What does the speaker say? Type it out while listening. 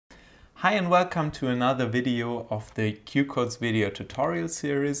Hi and welcome to another video of the QCoDeS video tutorial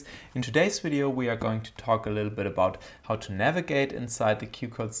series. In today's video we are going to talk a little bit about how to navigate inside the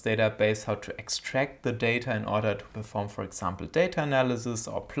QCoDeS database, how to extract the data in order to perform, for example, data analysis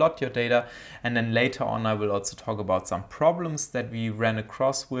or plot your data. And then later on I will also talk about some problems that we ran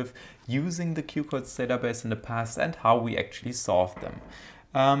across with using the QCoDeS database in the past and how we actually solved them.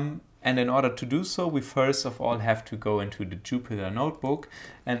 And in order to do so, we first of all have to go into the Jupyter notebook,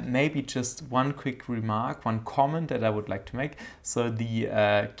 and maybe just one quick remark, one comment that I would like to make. So the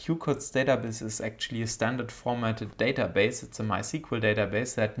QCoDeS database is actually a standard formatted database. It's a MySQL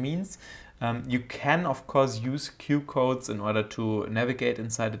database. That means you can, of course, use QCoDeS in order to navigate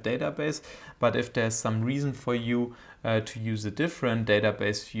inside the database. But if there's some reason for you to use a different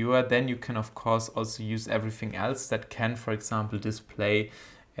database viewer, then you can, of course, also use everything else that can, for example, display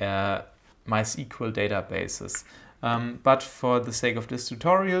MySQL databases. But for the sake of this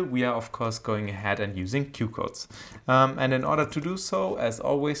tutorial, we are of course going ahead and using QCoDeS. And in order to do so, as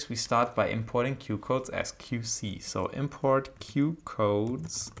always, we start by importing QCoDeS as QC. So import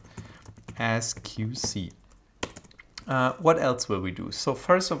QCoDeS as QC. What else will we do? So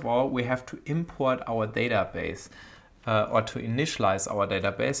first of all, we have to import our database. Or to initialize our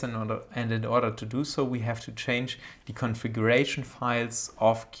database, and in order to do so, we have to change the configuration files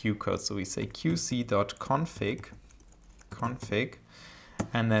of QCoDeS. So we say qc.config,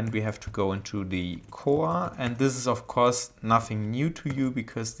 and then we have to go into the core. And this is of course nothing new to you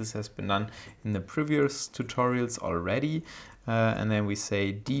because this has been done in the previous tutorials already. And then we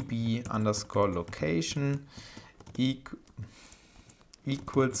say db_location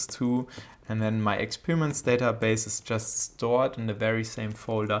equals to, and then my experiments database is just stored in the very same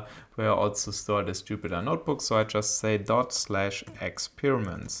folder where I also store this Jupyter notebook. So I just say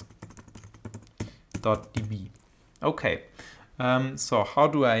 ./experiments.db. Okay, so how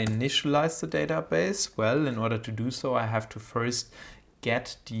do I initialize the database? Well, in order to do so, I have to first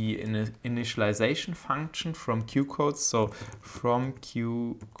get the initialization function from QCoDeS. So from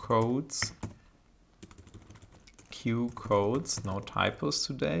QCoDeS, no typos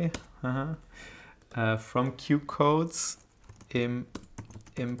today. From QCoDeS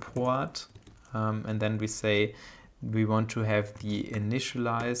import, and then we say we want to have the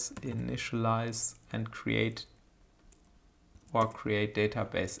initialize and create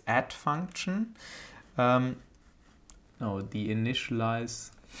database add function. No, the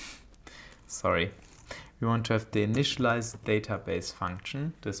initialize, sorry, we want to have the initialize database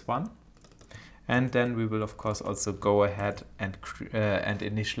function, this one. And then we will, of course, also go ahead and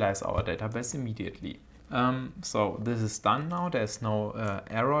initialize our database immediately. So this is done now. There's no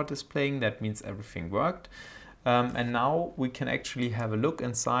error displaying. That means everything worked. And now we can actually have a look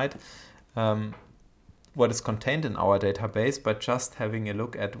inside what is contained in our database by just having a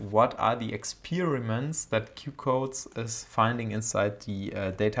look at what are the experiments that QCoDeS is finding inside the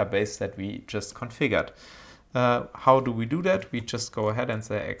database that we just configured. How do we do that? We just go ahead and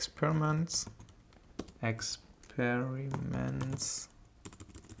say experiments like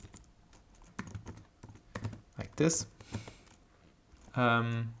this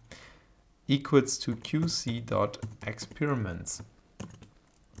equals to qc.experiments.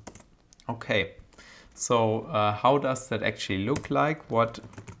 Okay, so how does that actually look like? What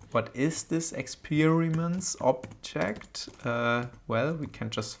is this experiments object? Well, we can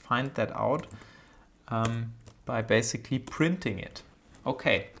just find that out by basically printing it.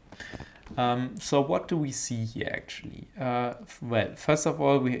 Okay. So what do we see here actually? Well, first of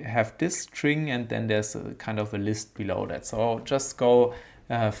all, we have this string and then there's a kind of a list below that. So I'll just go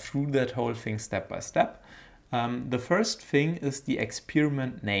through that whole thing step by step. The first thing is the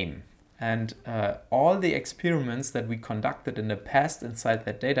experiment name. And all the experiments that we conducted in the past inside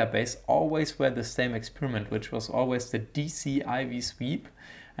that database always were the same experiment, which was always the DC IV sweep.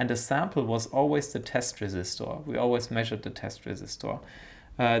 And the sample was always the test resistor. We always measured the test resistor.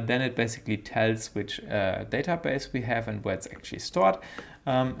 Then it basically tells which database we have and where it's actually stored.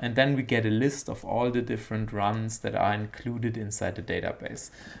 And then we get a list of all the different runs that are included inside the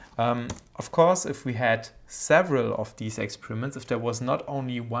database. Of course, if we had several of these experiments, if there was not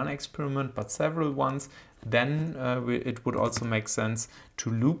only one experiment but several ones, then it would also make sense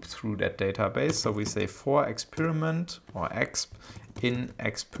to loop through that database. So we say for experiment or exp in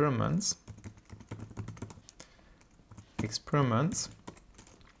experiments.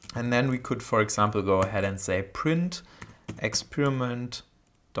 And then we could, for example, go ahead and say print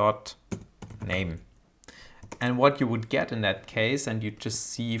experiment.name. And what you would get in that case, and you just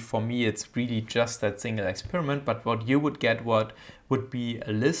see, for me, it's really just that single experiment, but what you would get would be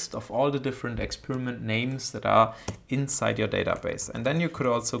a list of all the different experiment names that are inside your database. And then you could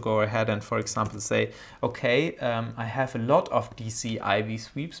also go ahead and, for example, say, okay, I have a lot of DC IV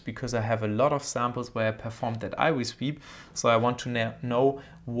sweeps because I have a lot of samples where I performed that IV sweep. So I want to know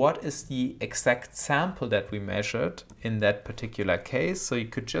what is the exact sample that we measured in that particular case. So you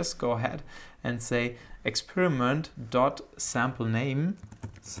could just go ahead and say experiment.sample name,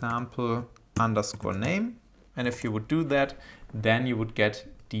 sample underscore name. And if you would do that, then you would get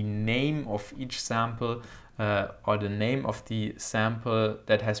the name of each sample or the name of the sample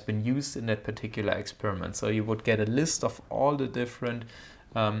that has been used in that particular experiment. So you would get a list of all the different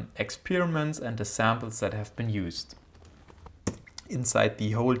experiments and the samples that have been used inside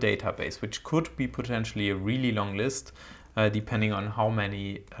the whole database, which could be potentially a really long list depending on how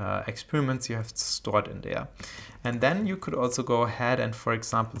many experiments you have stored in there. And then you could also go ahead and, for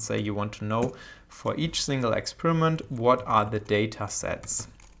example, say you want to know for each single experiment what are the data sets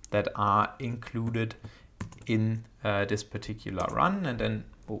that are included in this particular run. And then,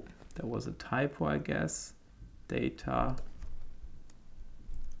 oh, there was a typo, I guess. Data.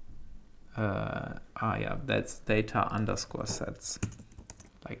 Yeah, that's data underscore sets,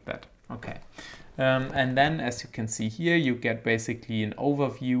 like that. Okay. And then, as you can see here, you get basically an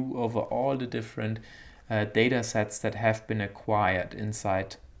overview over all the different data sets that have been acquired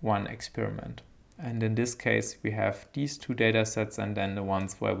inside one experiment. And in this case, we have these two data sets and then the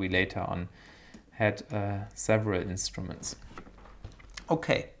ones where we later on had several instruments.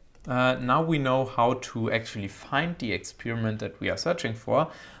 Okay, now we know how to actually find the experiment that we are searching for.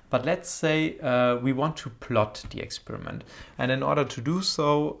 But let's say we want to plot the experiment. And in order to do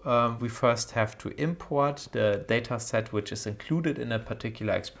so, we first have to import the data set which is included in a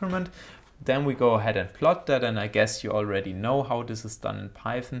particular experiment. Then we go ahead and plot that, and I guess you already know how this is done in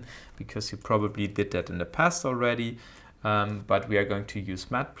Python because you probably did that in the past already. But we are going to use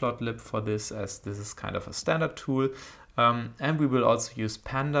matplotlib for this, as this is kind of a standard tool. And we will also use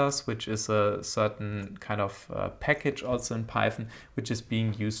pandas, which is a certain kind of package also in Python, which is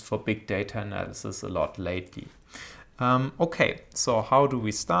being used for big data analysis a lot lately. Okay, so how do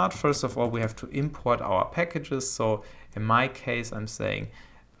we start? First of all, we have to import our packages. So in my case, I'm saying,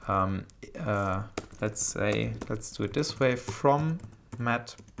 let's do it this way, from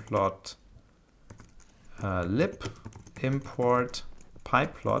matplotlib import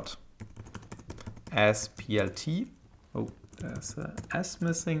pyplot as plt. Oh, there's a S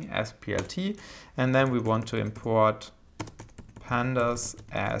missing, as plt. And then we want to import pandas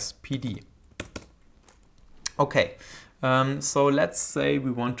as pd. Okay, so let's say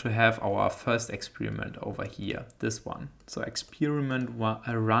we want to have our first experiment over here, this one. So experiment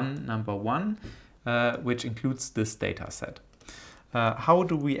run number 1, which includes this data set. How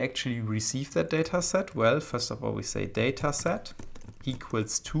do we actually receive that data set? Well, first of all, we say data set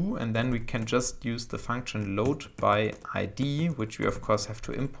equals 2, and then we can just use the function load by ID, which we of course have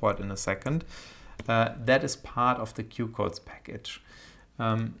to import in a second. That is part of the QCoDeS package.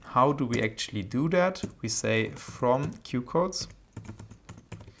 How do we actually do that? We say from QCoDeS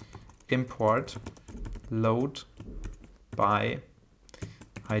import load by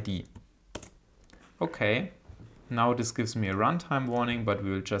ID. Okay, now this gives me a runtime warning, but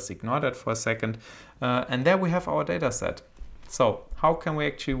we will just ignore that for a second. And there we have our data set. So how can we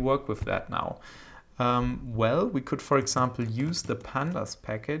actually work with that now? Well, we could, for example, use the pandas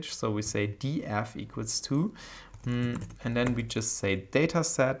package. So we say df equals 2, and then we just say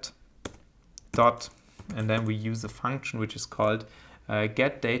dataset dot, and then we use a function which is called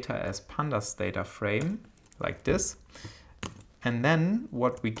get data as pandas data frame, like this. And then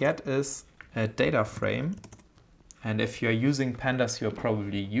what we get is a data frame. And if you're using pandas, you're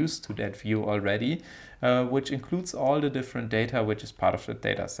probably used to that view already, which includes all the different data which is part of the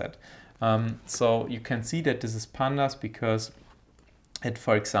data set. So you can see that this is pandas because it,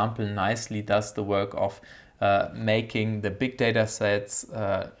 for example, nicely does the work of making the big data sets,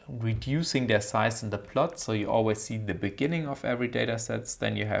 reducing their size in the plot. So you always see the beginning of every data set,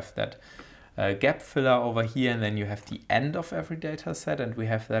 then you have that gap filler over here, and then you have the end of every data set, and we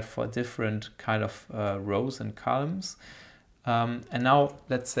have that for different kind of rows and columns. And now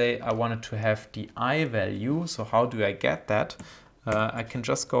let's say I wanted to have the I value. So how do I get that? I can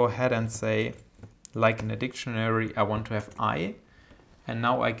just go ahead and say, like in a dictionary, I want to have I. And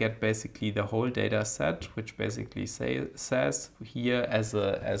now I get basically the whole data set, which basically says here as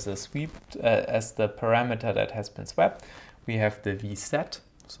a sweep, as the parameter that has been swept, we have the V set,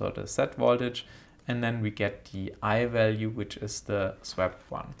 so the set voltage, and then we get the I value, which is the swept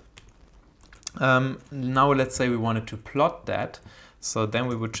one. Now let's say we wanted to plot that. So then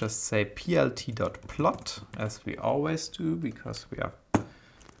we would just say plt.plot, as we always do, because we are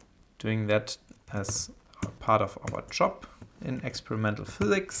doing that as a part of our job in experimental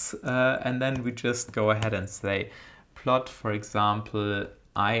physics. And then we just go ahead and say plot, for example,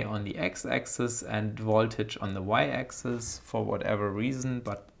 I on the x-axis and voltage on the y-axis for whatever reason,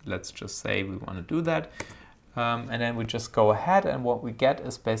 but let's just say we want to do that. And then we just go ahead, and what we get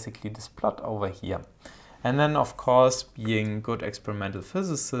is basically this plot over here. And then, of course, being good experimental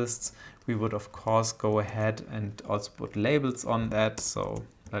physicists, we would, of course, go ahead and also put labels on that. So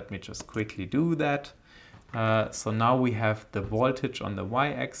let me just quickly do that. So now we have the voltage on the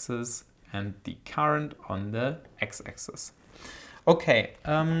y-axis and the current on the x-axis. Okay,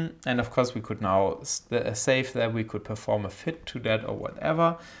 and of course, we could now save that. We could perform a fit to that or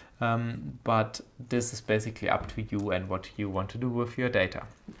whatever. But this is basically up to you and what you want to do with your data.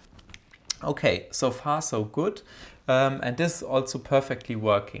 Okay, so far so good, and this is also perfectly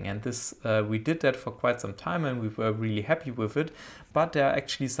working, and this we did that for quite some time and we were really happy with it, but there are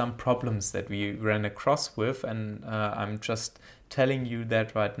actually some problems that we ran across with, and I'm just telling you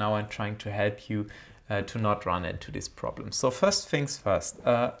that right now and trying to help you to not run into these problems. So first things first,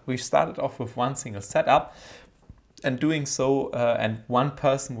 we started off with one single setup, and doing so, and one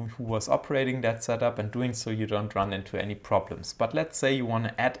person who was operating that setup, and doing so you don't run into any problems. But let's say you want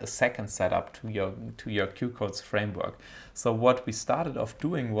to add a second setup to your QCoDeS framework. So what we started off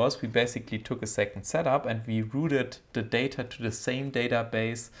doing was we basically took a second setup and we routed the data to the same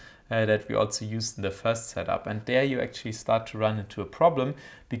database that we also used in the first setup. And there you actually start to run into a problem,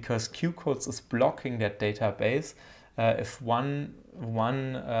 because QCoDeS is blocking that database. If one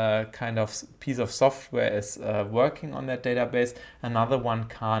kind of piece of software is working on that database, another one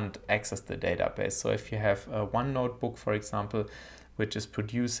can't access the database. So if you have one notebook, for example, which is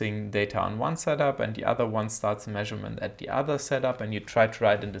producing data on one setup and the other one starts a measurement at the other setup, and you try to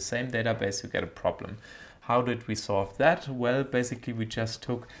write in the same database, you get a problem. How did we solve that? Well, basically we just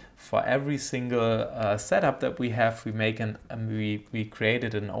took, for every single setup that we have, we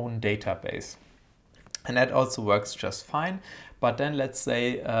created an own database. And that also works just fine. But then let's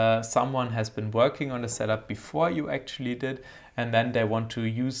say someone has been working on the setup before you actually did, and then they want to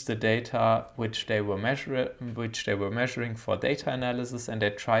use the data which they were measuring for data analysis, and they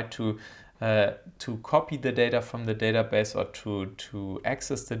try to copy the data from the database or to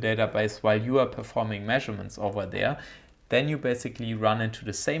access the database while you are performing measurements over there. Then you basically run into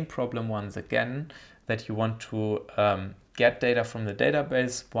the same problem once again, that you want to get data from the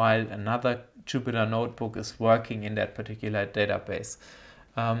database while another Jupyter notebook is working in that particular database.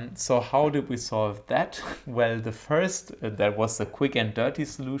 So how did we solve that? Well, the first, that was the quick and dirty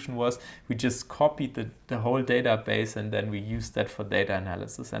solution, was we just copied the whole database and then we used that for data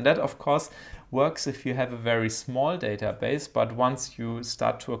analysis. And that, of course, works if you have a very small database, but once you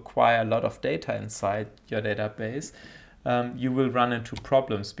start to acquire a lot of data inside your database, you will run into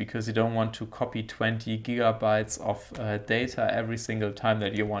problems, because you don't want to copy 20 gigabytes of data every single time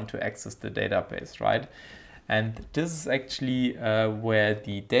that you want to access the database, right? And this is actually where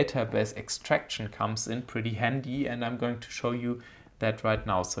the database extraction comes in pretty handy, and I'm going to show you that right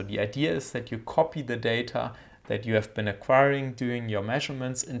now. So the idea is that you copy the data that you have been acquiring doing your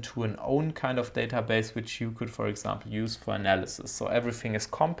measurements into an own kind of database, which you could, for example, use for analysis. So everything is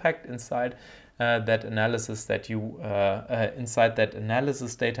compact inside that analysis that you inside that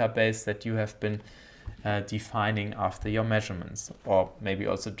analysis database that you have been defining after your measurements, or maybe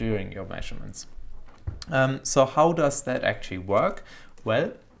also during your measurements. So how does that actually work?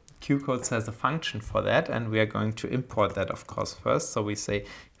 Well, QCoDeS has a function for that, and we are going to import that, of course, first. So we say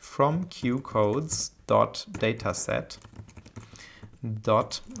from QCoDeS.dataset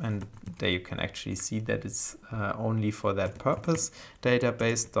and there you can actually see that it's only for that purpose,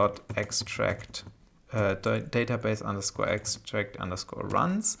 database.extract database underscore extract underscore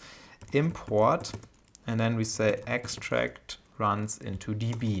runs, import, and then we say extract runs into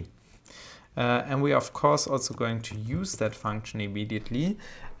DB. And we are, of course, also going to use that function immediately.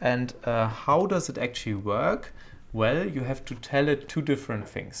 And how does it actually work? Well, you have to tell it three different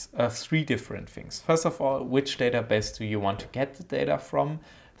things. First of all, which database do you want to get the data from?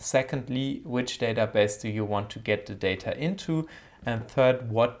 Secondly, which database do you want to get the data into? And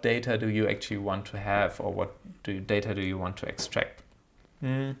third, what data do you actually want to have, or what data do you want to extract?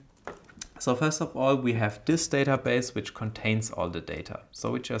 So first of all, we have this database which contains all the data.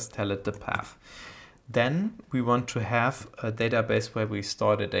 So we just tell it the path. Then we want to have a database where we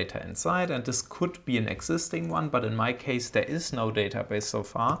store the data inside, and this could be an existing one, but in my case there is no database so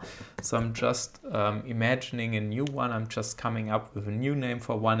far. So I'm just imagining a new one. I'm just coming up with a new name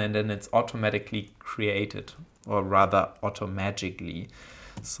for one, and then it's automatically created, or rather automagically.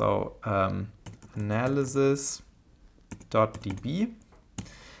 So analysis.db.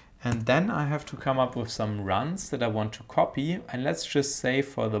 And then I have to come up with some runs that I want to copy. And let's just say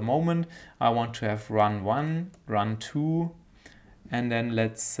for the moment, I want to have run 1, run 2, and then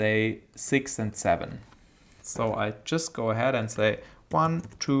let's say 6 and 7. So I just go ahead and say 1,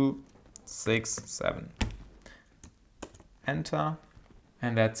 2, 6, 7. Enter,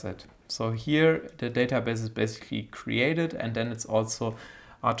 and that's it. So here the database is basically created, and then it's also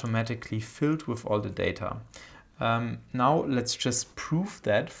automatically filled with all the data. Now let's just prove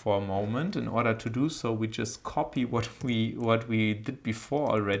that for a moment. In order to do so, we just copy what we did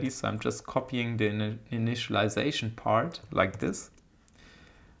before already. So I'm just copying the initialization part like this.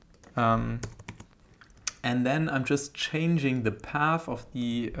 And then I'm just changing the path of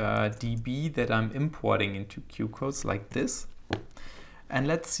the DB that I'm importing into QCoDeS like this. And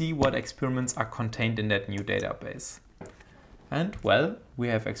let's see what experiments are contained in that new database. And well, we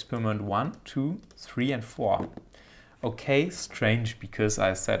have experiment 1, 2, 3, and 4. Okay, strange, because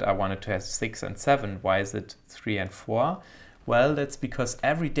I said I wanted to have 6 and 7. Why is it 3 and 4? Well, that's because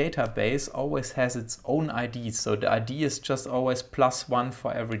every database always has its own ID. So the ID is just always +1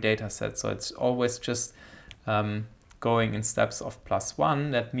 for every data set. So it's always just going in steps of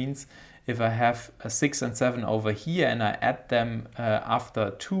 +1. That means if I have a 6 and 7 over here and I add them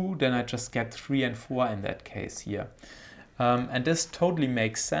after 2, then I just get 3 and 4 in that case here. And this totally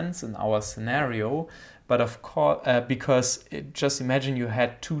makes sense in our scenario. But of course, because just imagine you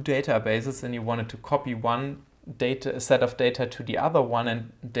had two databases and you wanted to copy one set of data to the other one,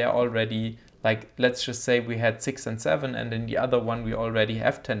 and they're already, like, let's just say we had 6 and 7, and in the other one we already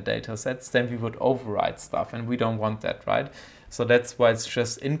have 10 data sets, then we would overwrite stuff, and we don't want that, right? So that's why it's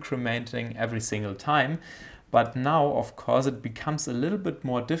just incrementing every single time. But now, of course, it becomes a little bit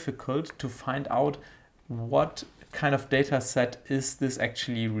more difficult to find out what kind of data set is this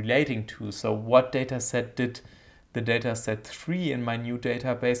actually relating to. So what data set did the data set 3 in my new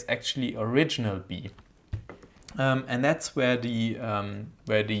database actually original be? And that's where the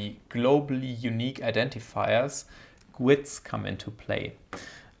globally unique identifiers, GUIDs, come into play.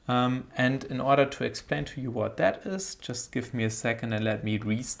 And in order to explain to you what that is, just give me a second and let me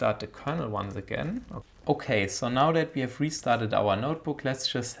restart the kernel once again. Okay, so now that we have restarted our notebook, let's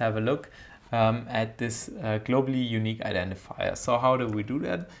just have a look at this globally unique identifier. So how do we do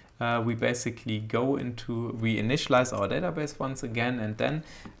that? We basically we initialize our database once again, and then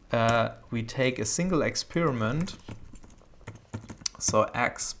we take a single experiment, so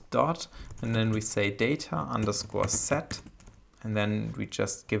x dot, and then we say data underscore set, and then we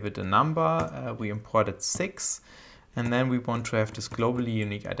just give it a number. We imported 6. And then we want to have this globally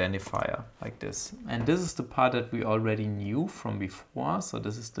unique identifier like this. And this is the part that we already knew from before. So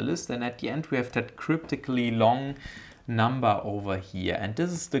this is the list. And at the end, we have that cryptically long number over here. And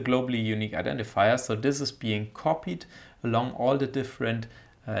this is the globally unique identifier. So this is being copied along all the different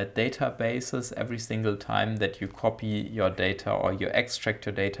databases every single time that you copy your data or you extract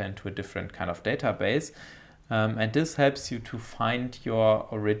your data into a different kind of database. And this helps you to find your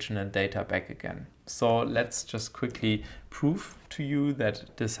original data back again. So let's just quickly prove to you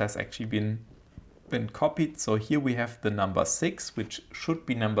that this has actually been copied. So here we have the number 6, which should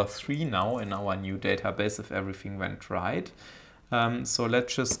be number 3 now in our new database if everything went right. So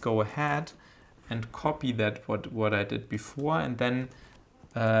let's just go ahead and copy that what I did before, and then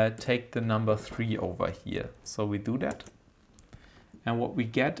take the number 3 over here. So we do that. And what we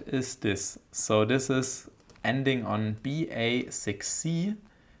get is this. So this is ending on BA6C,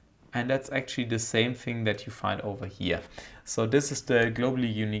 and that's actually the same thing that you find over here. So this is the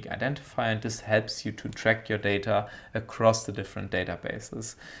globally unique identifier, and this helps you to track your data across the different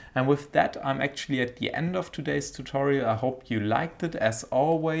databases. And with that, I'm actually at the end of today's tutorial. I hope you liked it. As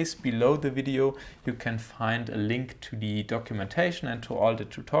always, below the video, you can find a link to the documentation and to all the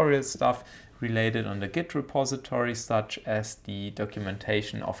tutorial stuff related on the Git repository, such as the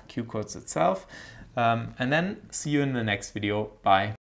documentation of QCoDeS itself. And then see you in the next video. Bye.